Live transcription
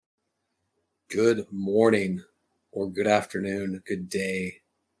Good morning or good afternoon, good day.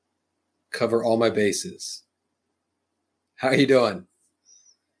 Cover all my bases. How are you doing?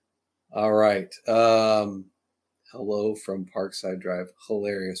 All right. Hello from Parkside Drive.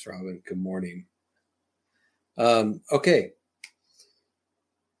 Hilarious, Robin. Good morning. Okay.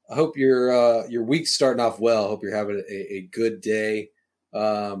 I hope your week's starting off well. I hope you're having a good day.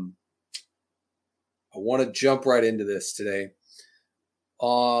 I want to jump right into this today.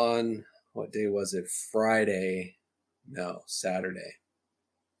 On what day was it? Friday? No, Saturday.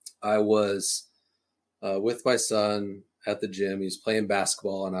 I was with my son at the gym. He was playing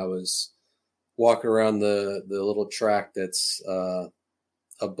basketball, and I was walking around the little track that's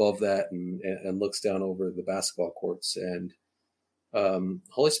above that and looks down over the basketball courts. And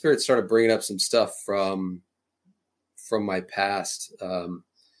Holy Spirit started bringing up some stuff from my past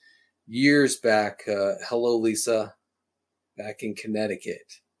years back. Hello, Lisa, back in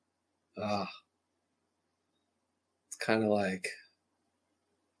Connecticut. It's kind of like,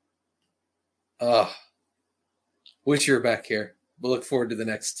 wish you were back here. We'll look forward to the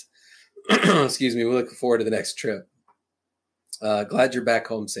next. Excuse me. We're looking forward to the next trip. Glad you're back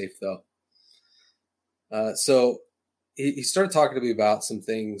home safe, though. So he started talking to me about some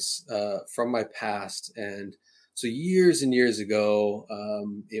things from my past. And so years and years ago,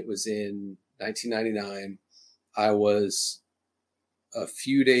 it was in 1999, I was a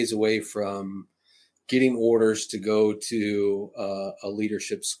few days away from getting orders to go to a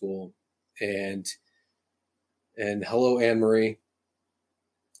leadership school. And hello, Anne Marie.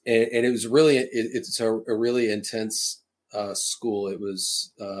 And it was really, it's a really intense school. It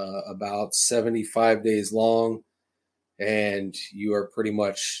was about 75 days long, and you are pretty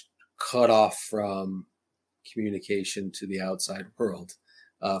much cut off from communication to the outside world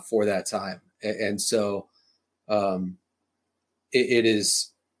for that time. And so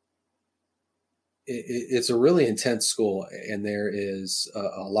it's a really intense school, and there is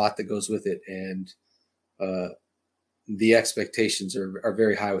a lot that goes with it. And the expectations are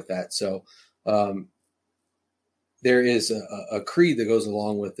very high with that. So there is a creed that goes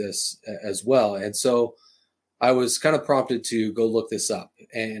along with this as well. And so I was kind of prompted to go look this up.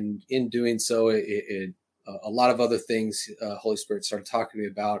 And in doing so, a lot of other things Holy Spirit started talking to me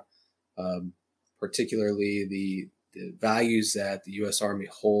about, particularly the values that the U.S. Army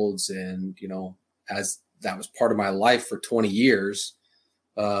holds. And, as that was part of my life for 20 years,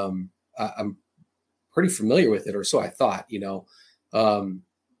 I'm pretty familiar with it, or so I thought,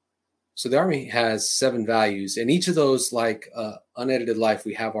 So the Army has 7 values, and each of those, like unedited life,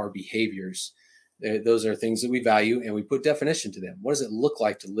 we have our behaviors. Those are things that we value, and we put definition to them. What does it look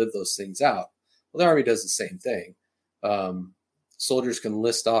like to live those things out? Well, the Army does the same thing. Soldiers can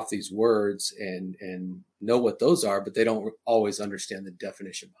list off these words and know what those are, but they don't always understand the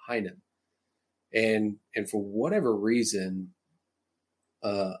definition behind them. And for whatever reason,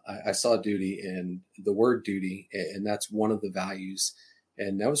 I saw duty and the word duty, and that's one of the values.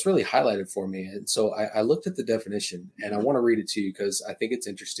 And that was really highlighted for me. And so I looked at the definition, and I want to read it to you because I think it's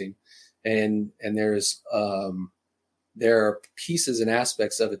interesting. And there are pieces and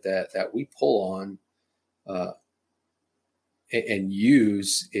aspects of it that we pull on and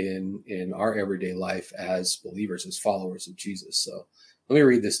use in our everyday life as believers, as followers of Jesus. So let me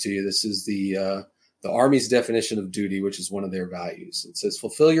read this to you. This is the Army's definition of duty, which is one of their values. It says,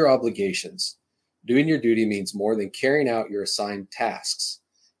 fulfill your obligations. Doing your duty means more than carrying out your assigned tasks.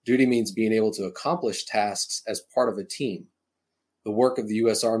 Duty means being able to accomplish tasks as part of a team. The work of the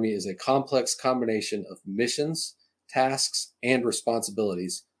U.S. Army is a complex combination of missions, tasks, and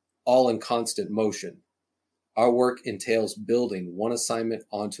responsibilities, all in constant motion. Our work entails building one assignment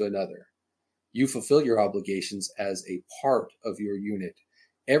onto another. You fulfill your obligations as a part of your unit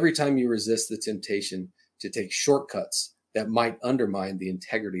every time you resist the temptation to take shortcuts that might undermine the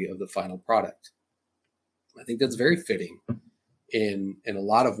integrity of the final product. I think that's very fitting in a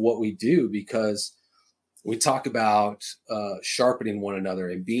lot of what we do, because we talk about sharpening one another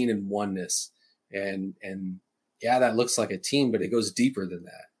and being in oneness. And yeah, that looks like a team, but it goes deeper than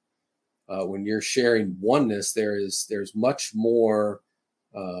that. When you're sharing oneness, there's much more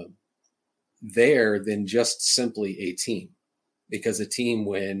there than just simply a team. Because a team,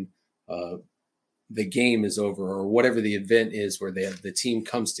 when the game is over or whatever the event is where the team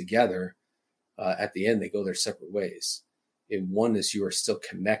comes together, at the end, they go their separate ways. In oneness, you are still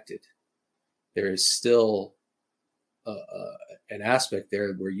connected. There is still an aspect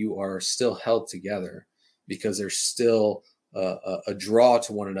there where you are still held together, because there's still a draw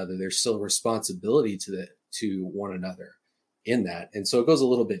to one another. There's still responsibility to one another in that. And so it goes a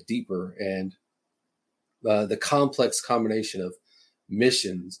little bit deeper. And the complex combination of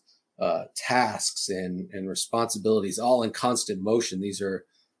missions, tasks and responsibilities, all in constant motion. These are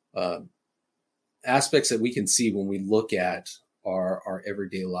aspects that we can see when we look at our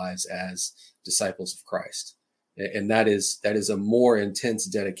everyday lives as disciples of Christ. And that is a more intense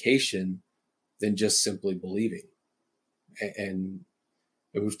dedication than just simply believing. And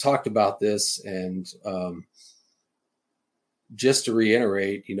we've talked about this, and just to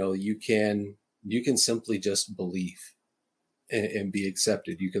reiterate, you can simply just believe and be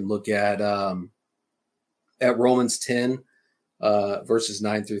accepted. You can look at Romans 10, verses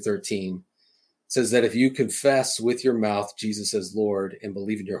 9 through 13. It says that if you confess with your mouth Jesus as Lord and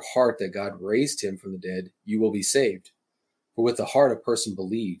believe in your heart that God raised him from the dead, you will be saved. For with the heart a person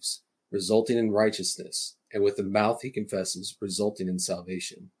believes, resulting in righteousness, and with the mouth he confesses, resulting in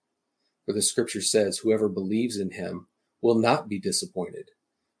salvation. For the scripture says, whoever believes in him will not be disappointed.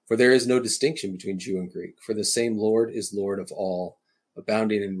 For there is no distinction between Jew and Greek, for the same Lord is Lord of all,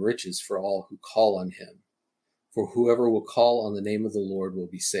 abounding in riches for all who call on him. For whoever will call on the name of the Lord will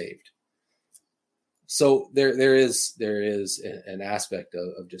be saved. So there is an aspect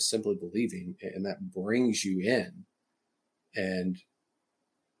of just simply believing, and that brings you in, and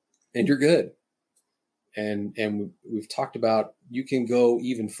you're good. And we've talked about you can go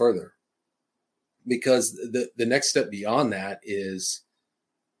even further, because the next step beyond that is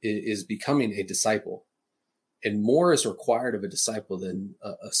becoming a disciple, and more is required of a disciple than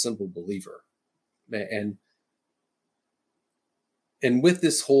a simple believer. And with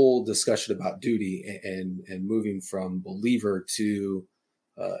this whole discussion about duty and moving from believer to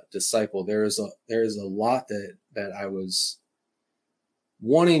disciple, there is a lot that I was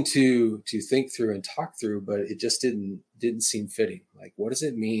wanting to think through and talk through, but it just didn't seem fitting. Like, what does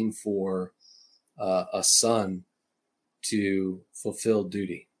it mean for a son to fulfill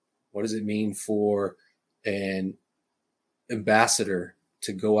duty? What does it mean for an ambassador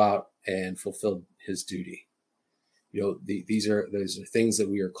to go out and fulfill his duty? These are things that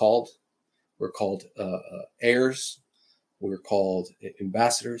we are called. We're called heirs. We're called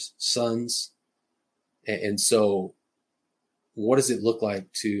ambassadors, sons. And so what does it look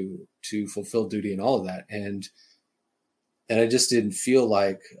like to fulfill duty and all of that? And I just didn't feel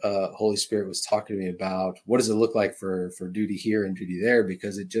like Holy Spirit was talking to me about what does it look like for duty here and duty there,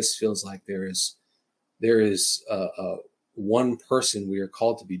 because it just feels like there is one person we are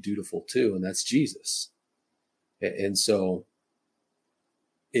called to be dutiful to, and that's Jesus. And so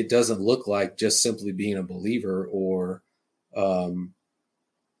it doesn't look like just simply being a believer or then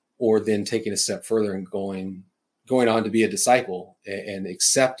taking a step further and going on to be a disciple and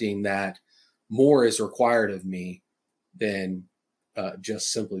accepting that more is required of me than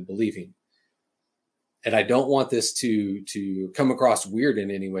just simply believing. And I don't want this to come across weird in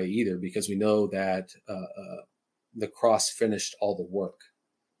any way either, because we know that the cross finished all the work.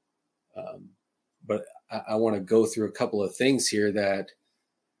 But I want to go through a couple of things here that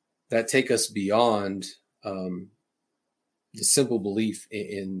take us beyond the simple belief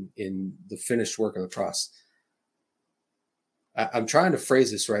in the finished work of the cross. I'm trying to phrase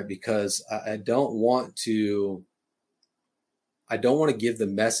this right, because I don't want to give the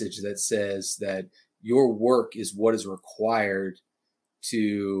message that says that your work is what is required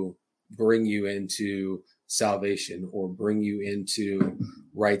to bring you into salvation or bring you into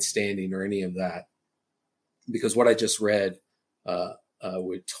right standing or any of that, because what I just read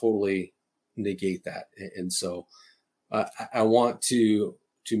would totally negate that. And so I want to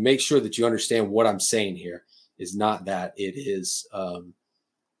make sure that you understand what I'm saying here is not that. It is a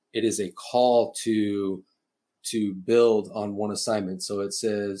call to build on one assignment. So it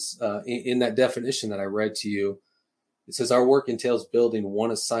says in that definition that I read to you, it says our work entails building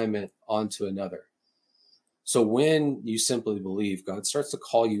one assignment onto another. So when you simply believe, God starts to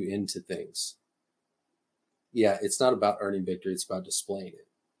call you into things. Yeah, it's not about earning victory. It's about displaying it.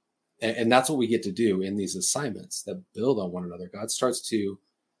 And that's what we get to do in these assignments that build on one another. God starts to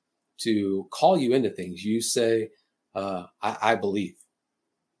call you into things. You say, I believe.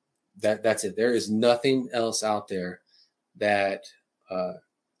 That's it. There is nothing else out there that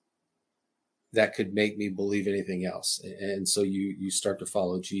could make me believe anything else. And so you start to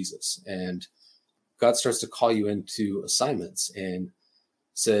follow Jesus, and God starts to call you into assignments and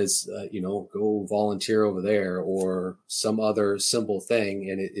says, go volunteer over there or some other simple thing.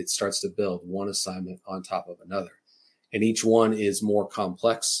 And it starts to build one assignment on top of another. And each one is more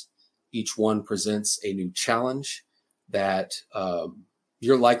complex. Each one presents a new challenge that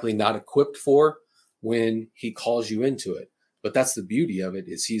you're likely not equipped for when he calls you into it. But that's the beauty of it,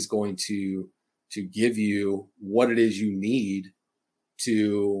 is he's going to give you what it is you need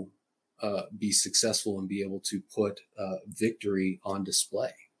to be successful and be able to put victory on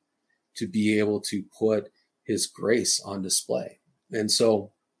display. to be able to put his grace on display. And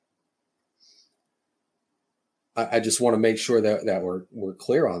so I just want to make sure that we're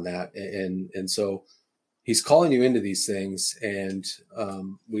clear on that. And so he's calling you into these things, and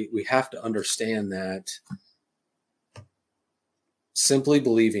we have to understand that simply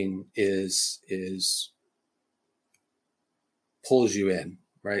believing is pulls you in,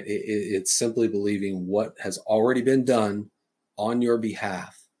 right? It's simply believing what has already been done on your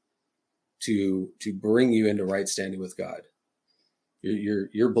behalf to bring you into right standing with God.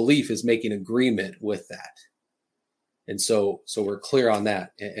 Your belief is making agreement with that. And so we're clear on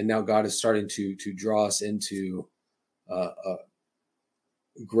that. And now God is starting to draw us into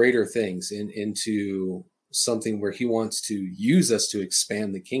greater things, into something where he wants to use us to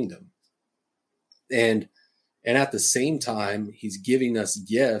expand the kingdom. And at the same time, he's giving us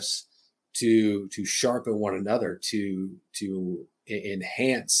gifts to sharpen one another, to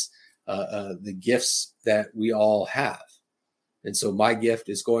enhance the gifts that we all have. And so my gift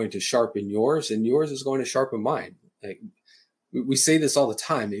is going to sharpen yours, and yours is going to sharpen mine. Like, we say this all the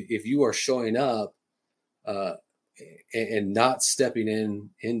time. If you are showing up and not stepping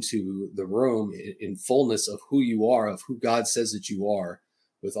into the room in fullness of who you are, of who God says that you are,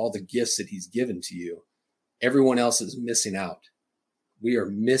 with all the gifts that he's given to you, everyone else is missing out. We are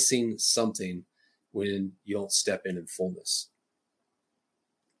missing something when you don't step in fullness.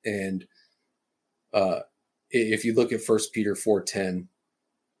 And if you look at 1 Peter 4:10,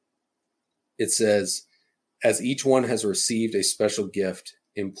 it says, as each one has received a special gift,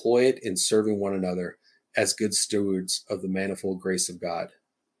 employ it in serving one another as good stewards of the manifold grace of God.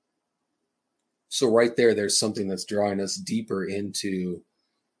 So right there's something that's drawing us deeper into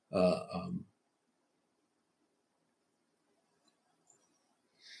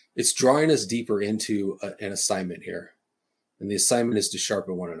it's drawing us deeper into an assignment here. And the assignment is to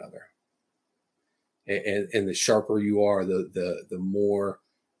sharpen one another. And the sharper you are, the more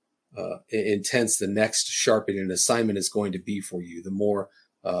intense the next sharpening assignment is going to be for you. The more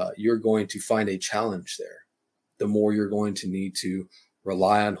you're going to find a challenge there. The more you're going to need to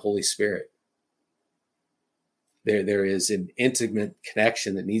rely on Holy Spirit. There is an intimate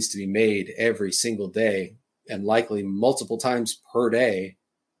connection that needs to be made every single day, and likely multiple times per day,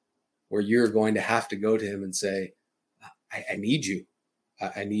 where you're going to have to go to him and say, I need you.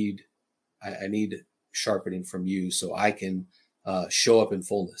 I need sharpening from you so I can show up in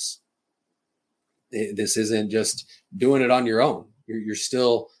fullness. This isn't just doing it on your own. You're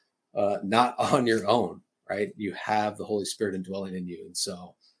still not on your own, right? You have the Holy Spirit indwelling in you. And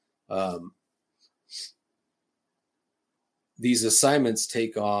so these assignments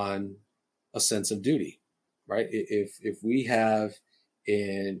take on a sense of duty, right? If we have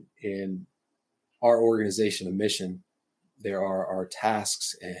in our organization a mission, there are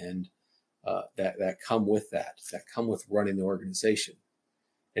tasks and that come with that come with running the organization.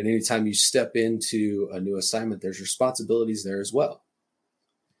 And anytime you step into a new assignment, there's responsibilities there as well.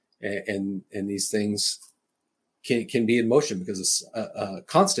 And these things can be in motion, because it's a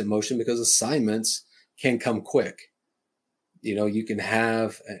constant motion, because assignments can come quick. You know, you can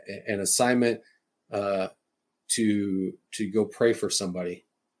have an assignment to go pray for somebody.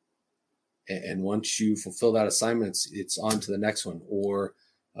 And once you fulfill that assignment, it's on to the next one. Or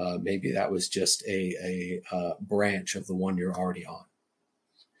maybe that was just a branch of the one you're already on.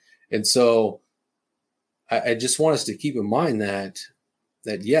 And so I just want us to keep in mind that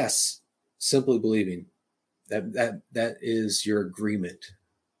yes, simply believing that is your agreement,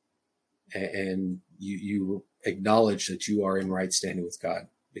 and you acknowledge that you are in right standing with God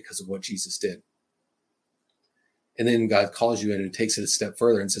because of what Jesus did. And then God calls you in and takes it a step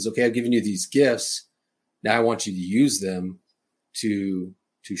further and says, okay, I've given you these gifts. Now I want you to use them to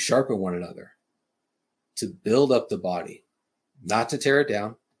sharpen one another, to build up the body, not to tear it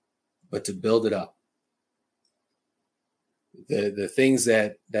down, but to build it up. The things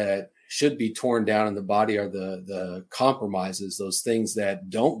that should be torn down in the body are the compromises, those things that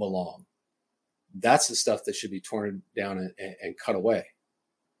don't belong. That's the stuff that should be torn down and cut away.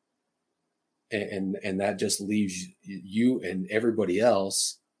 And that just leaves you and everybody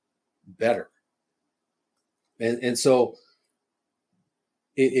else better. And so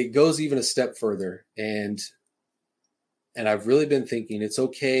it goes even a step further. And I've really been thinking it's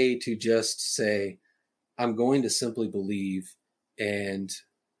okay to just say, I'm going to simply believe, and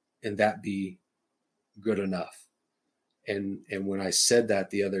that be good enough. And when I said that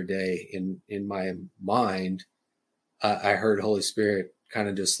the other day in my mind, I heard Holy Spirit kind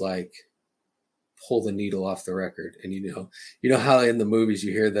of just like pull the needle off the record. And you know how in the movies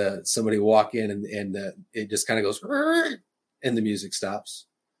you hear somebody walk in and it just kind of goes and the music stops.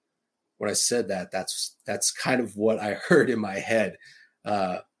 when I said that, that's kind of what I heard in my head.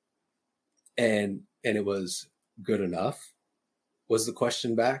 And it was good enough was the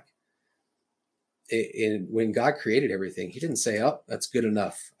question back. When God created everything, he didn't say, oh, that's good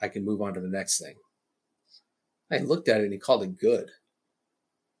enough, I can move on to the next thing. I looked at it and he called it good.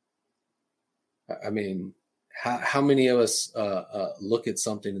 I mean, how many of us look at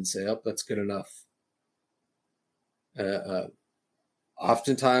something and say, oh, that's good enough?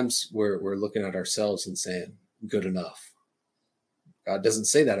 Oftentimes we're looking at ourselves and saying, good enough. God doesn't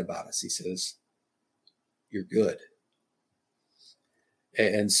say that about us. He says, you're good.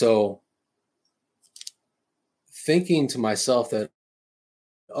 And so thinking to myself that,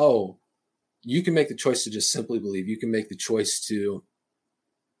 oh, you can make the choice to just simply believe. You can make the choice to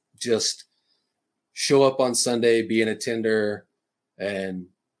just show up on Sunday, be an attender, and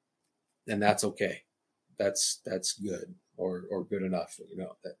that's okay. That's good or good enough.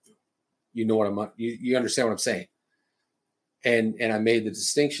 You understand what I'm saying. And I made the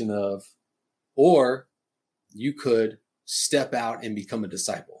distinction of, or you could step out and become a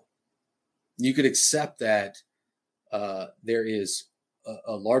disciple. You could accept that there is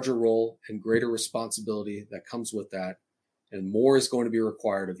a larger role and greater responsibility that comes with that, and more is going to be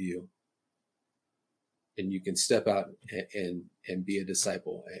required of you. And you can step out and be a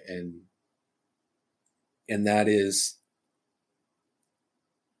disciple, and that is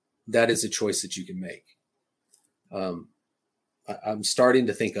a choice that you can make. I'm starting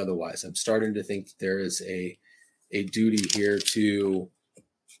to think otherwise. I'm starting to think there is a duty here to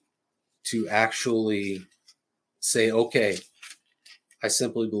actually say, okay, I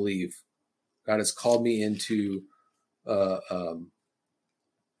simply believe God has called me into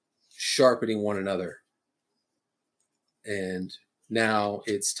sharpening one another. And now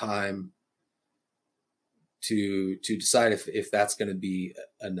it's time to decide if that's going to be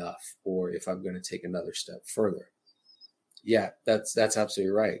enough, or if I'm going to take another step further. Yeah, that's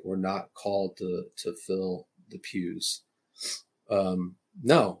absolutely right. We're not called to fill the pews.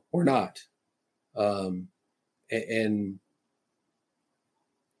 No, we're not. And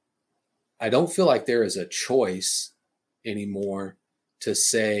I don't feel like there is a choice anymore to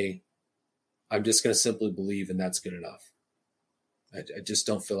say, I'm just going to simply believe and that's good enough. I just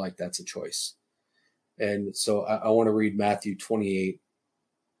don't feel like that's a choice. And so I want to read Matthew 28,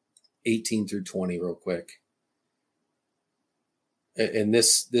 18 through 20 real quick. And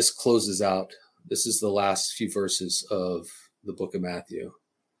this closes out. This is the last few verses of the book of Matthew.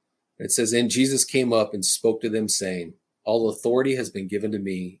 It says, and Jesus came up and spoke to them, saying, all authority has been given to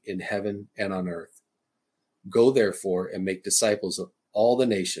me in heaven and on earth. Go therefore and make disciples of all the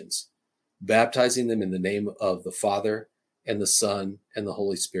nations, baptizing them in the name of the Father and the Son and the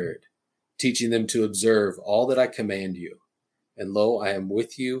Holy Spirit, teaching them to observe all that I command you. And lo, I am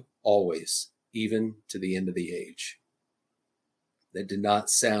with you always, even to the end of the age. That did not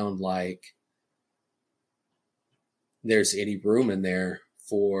sound like there's any room in there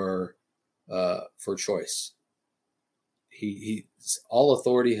for choice. He all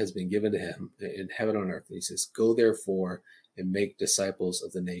authority has been given to him in heaven and on earth. And he says, go therefore and make disciples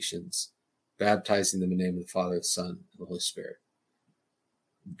of the nations, baptizing them in the name of the Father, the Son, and the Holy Spirit.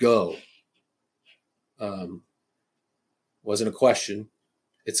 Go. Wasn't a question.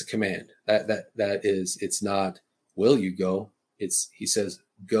 It's a command. That is, it's not, will you go? He says,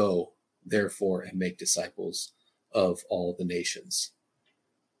 go therefore and make disciples of all the nations.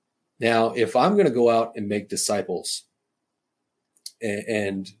 Now, if I'm going to go out and make disciples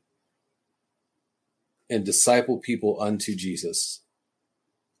and disciple people unto Jesus,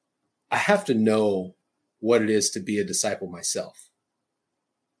 I have to know what it is to be a disciple myself.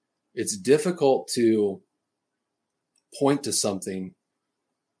 It's difficult to point to something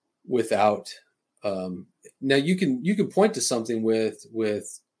without, now you can point to something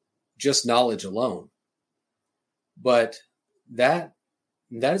with just knowledge alone, but that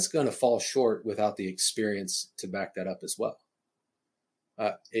is going to fall short without the experience to back that up as well.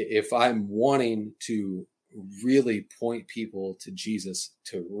 If I'm wanting to really point people to Jesus,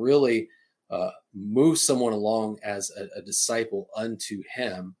 to really move someone along as a disciple unto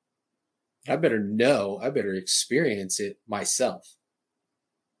him, I better experience it myself.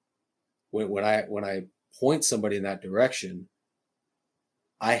 When I point somebody in that direction,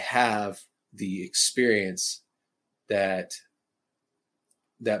 I have the experience that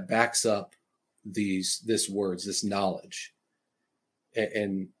backs up this words, this knowledge.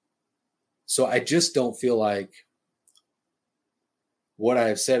 And so I just don't feel like what I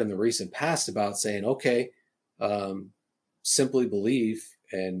have said in the recent past about saying, okay, simply believe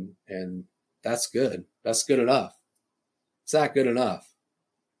and that's good. That's good enough. It's not good enough.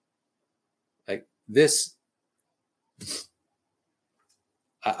 this,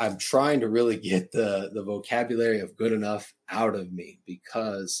 I'm trying to really get the vocabulary of good enough out of me,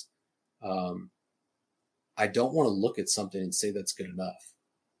 because I don't want to look at something and say that's good enough.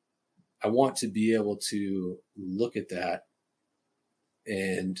 I want to be able to look at that,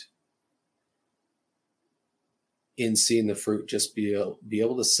 and in seeing the fruit, just be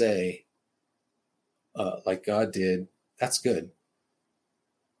able to say, like God did, that's good.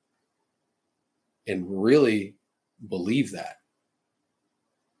 And really believe that.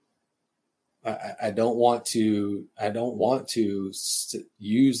 I don't want to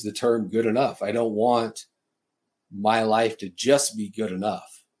use the term good enough. I don't want my life to just be good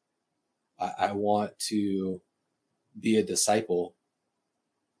enough. I want to be a disciple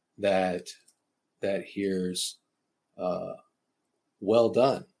that hears, well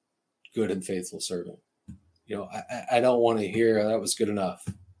done, good and faithful servant. I don't want to hear that was good enough.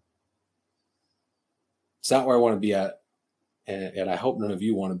 It's not where I want to be at. And I hope none of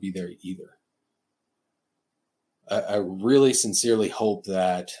you want to be there either. I really sincerely hope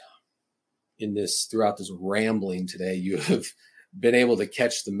that throughout this rambling today, you have been able to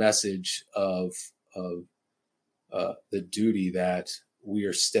catch the message of the duty that we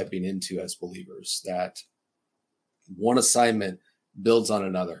are stepping into as believers, that one assignment builds on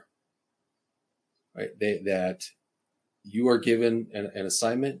another, right? That you are given an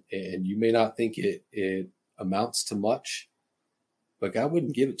assignment, and you may not think it amounts to much, but God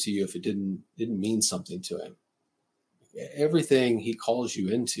wouldn't give it to you if it didn't mean something to him. Everything he calls you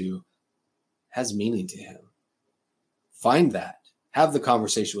into has meaning to him. Find that. Have the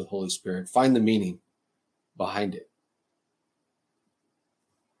conversation with Holy Spirit. Find the meaning behind it.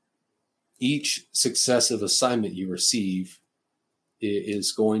 Each successive assignment you receive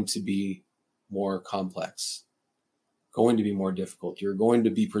is going to be more complex, going to be more difficult. You're going to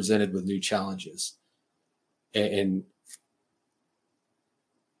be presented with new challenges. And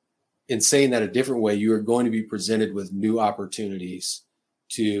in saying that a different way, you are going to be presented with new opportunities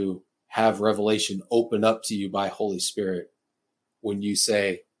to have revelation open up to you by Holy Spirit when you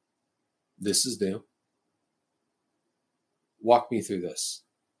say, this is new. Walk me through this.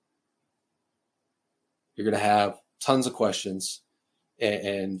 You're going to have tons of questions.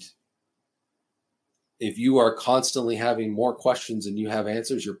 And if you are constantly having more questions than you have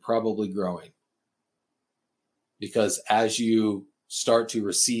answers, you're probably growing. Because as you start to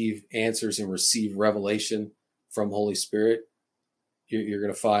receive answers and receive revelation from Holy Spirit, you're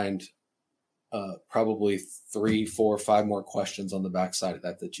going to find probably 3, 4, 5 more questions on the backside of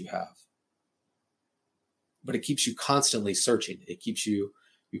that you have. But it keeps you constantly searching. It keeps you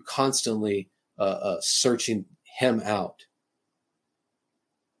constantly searching him out.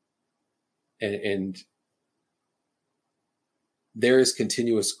 And there is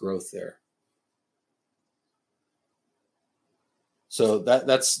continuous growth there. So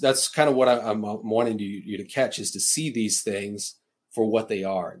that's kind of what I'm wanting you to catch, is to see these things for what they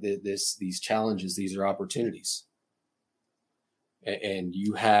are. These challenges, these are opportunities. And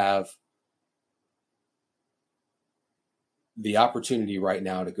you have the opportunity right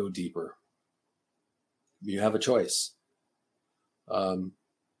now to go deeper. You have a choice.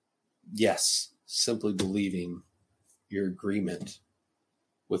 Yes, simply believing your agreement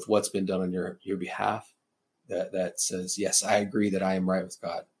with what's been done on your behalf. That says, yes, I agree that I am right with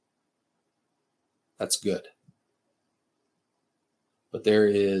God. That's good. But there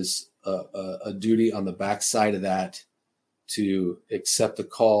is a duty on the backside of that to accept the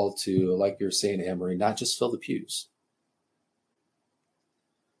call to, like you're saying, Anne-Marie, not just fill the pews.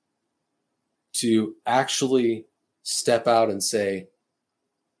 To actually step out and say,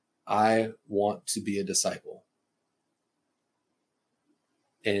 I want to be a disciple.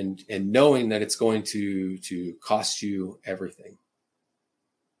 And knowing that it's going to cost you everything.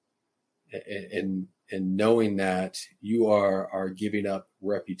 And knowing that you are giving up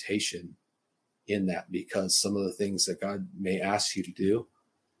reputation in that, because some of the things that God may ask you to do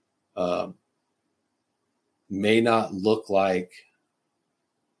may not look like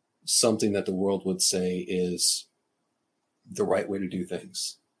something that the world would say is the right way to do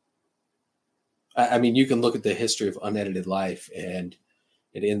things. I mean, you can look at the history of unedited life, and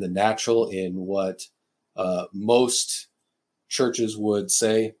in the natural, in what most churches would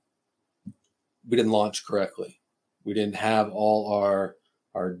say, we didn't launch correctly. We didn't have all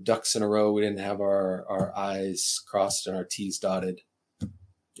our ducks in a row. We didn't have our I's crossed and our T's dotted.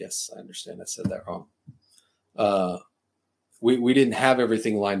 Yes, I understand I said that wrong. We didn't have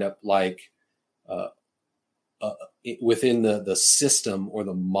everything lined up like within the system or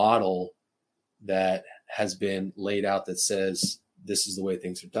the model that has been laid out that says this is the way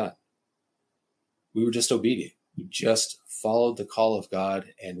things are done. We were just obedient. We just followed the call of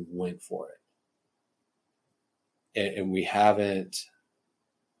God and went for it. And we haven't,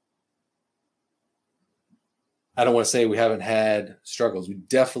 I don't want to say we haven't had struggles. We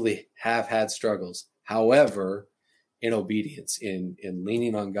definitely have had struggles. However, in obedience, in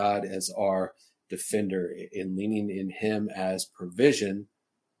leaning on God as our defender, in leaning in him as provision,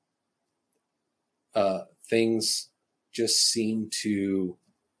 things just seem to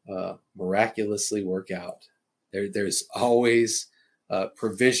miraculously work out. There's always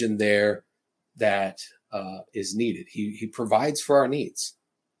provision there that is needed. He provides for our needs.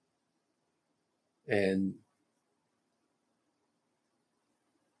 And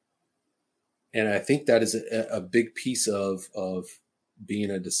I think that is a big piece of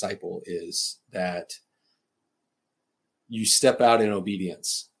being a disciple, is that you step out in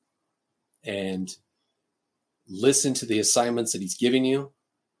obedience and listen to the assignments that he's giving you,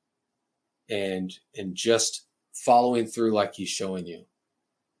 and just following through like he's showing you.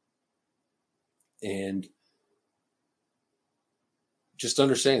 And just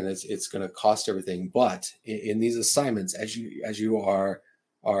understanding that it's going to cost everything. But in these assignments, as you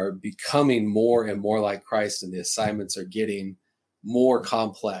are becoming more and more like Christ, and the assignments are getting more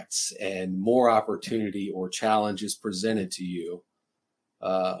complex and more opportunity or challenges presented to you,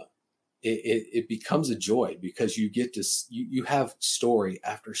 it becomes a joy, because you get to, you have story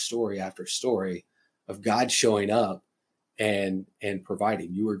after story after story of God showing up and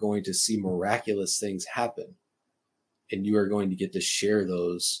providing. You are going to see miraculous things happen, and you are going to get to share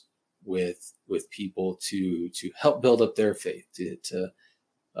those with people to help build up their faith, to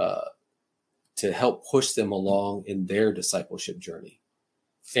help push them along in their discipleship journey.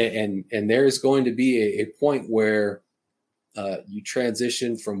 And there is going to be a point where you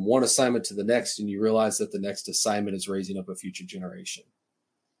transition from one assignment to the next, and you realize that the next assignment is raising up a future generation.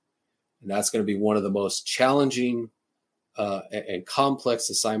 And that's going to be one of the most challenging and complex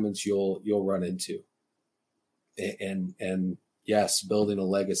assignments you'll run into. And yes, building a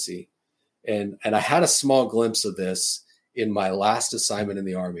legacy. And I had a small glimpse of this in my last assignment in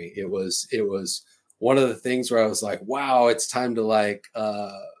the Army. It was one of the things where I was like, wow, it's time to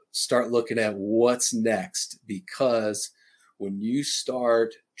start looking at what's next, because when you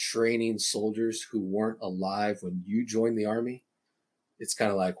start training soldiers who weren't alive when you joined the Army, it's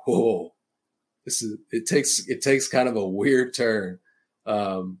kind of like, whoa, it takes kind of a weird turn.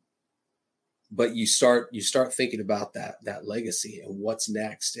 But you start thinking about that legacy and what's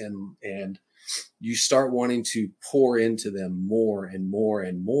next, and you start wanting to pour into them more and more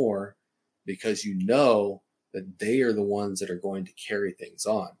and more, because you know that they are the ones that are going to carry things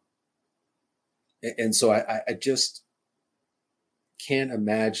on. And so I just can't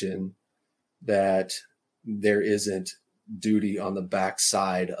imagine that there isn't duty on the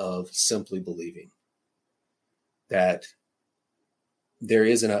backside of simply believing, that there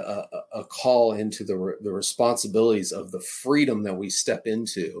isn't a call into the responsibilities of the freedom that we step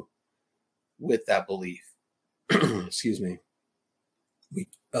into with that belief. Excuse me.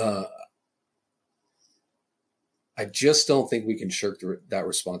 I just don't think we can shirk that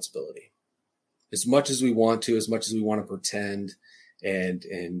responsibility. As much as we want to, as much as we want to pretend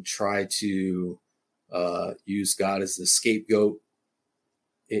and try to use God as the scapegoat,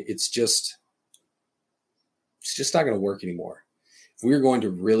 it's just not going to work anymore. If we're going to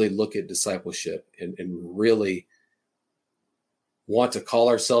really look at discipleship and really want to call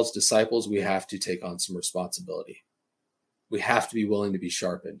ourselves disciples, we have to take on some responsibility. We have to be willing to be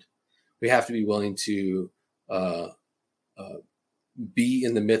sharpened. We have to be willing to be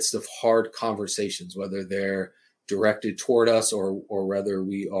in the midst of hard conversations, whether they're directed toward us or whether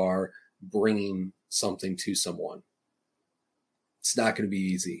we are bringing something to someone. It's not going to be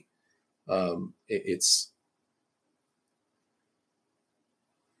easy.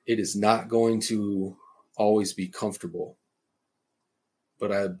 It is not going to always be comfortable.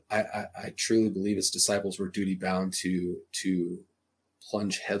 But I truly believe as disciples, we're duty bound to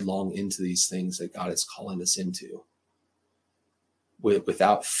plunge headlong into these things that God is calling us into,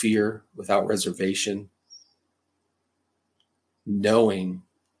 without fear, without reservation, knowing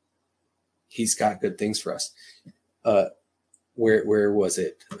He's got good things for us. Where was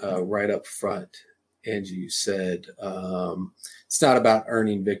it? Right up front, Angie, you said it's not about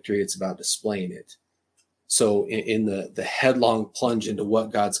earning victory; it's about displaying it. So in the headlong plunge into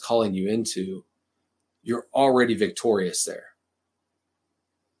what God's calling you into, you're already victorious there.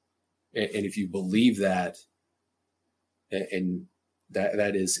 And if you believe that, and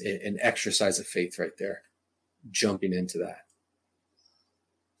that is an exercise of faith right there, jumping into that.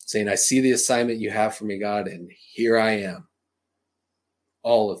 Saying, I see the assignment you have for me, God, and here I am.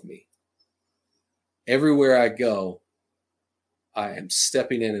 All of me. everywhere I go, I am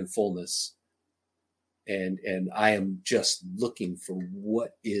stepping in fullness, and I am just looking for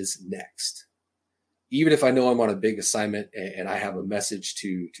what is next. Even if I know I'm on a big assignment and I have a message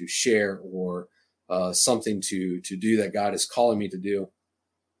to share, or something to do that God is calling me to do,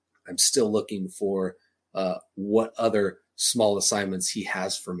 I'm still looking for what other small assignments He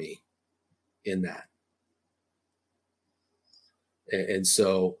has for me in that. And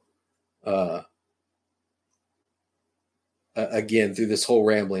so, again, through this whole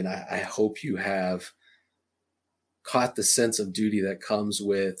rambling, I hope you have caught the sense of duty that comes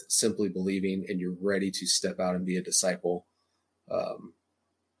with simply believing, and you're ready to step out and be a disciple,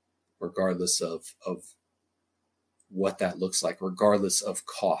 regardless of what that looks like, regardless of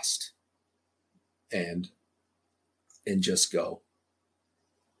cost, and just go.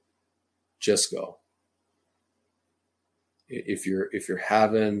 Just go. If you're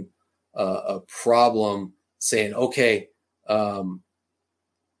having a problem saying, okay, I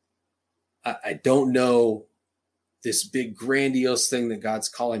don't know this big grandiose thing that God's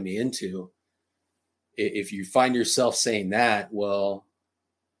calling me into. If you find yourself saying that, well,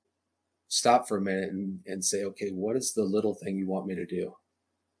 stop for a minute and say, okay, what is the little thing you want me to do?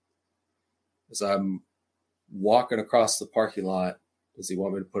 As I'm walking across the parking lot, does He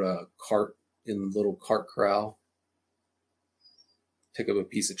want me to put a cart in the little cart corral? Pick up a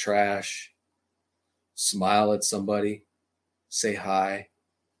piece of trash, smile at somebody, say hi?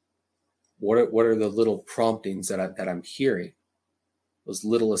 What are the little promptings that I'm hearing? Those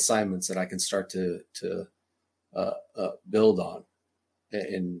little assignments that I can start to build on,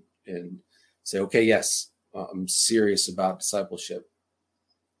 and say, okay, yes, I'm serious about discipleship,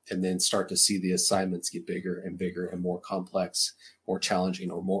 and then start to see the assignments get bigger and bigger and more complex, more challenging,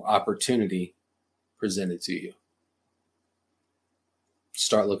 or more opportunity presented to you.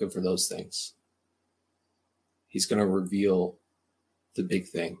 Start looking for those things. He's going to reveal the big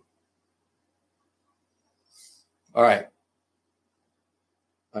thing. All right.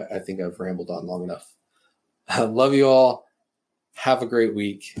 I think I've rambled on long enough. I love you all. Have a great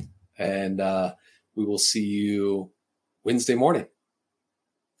week. And we will see you Wednesday morning.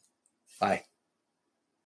 Bye.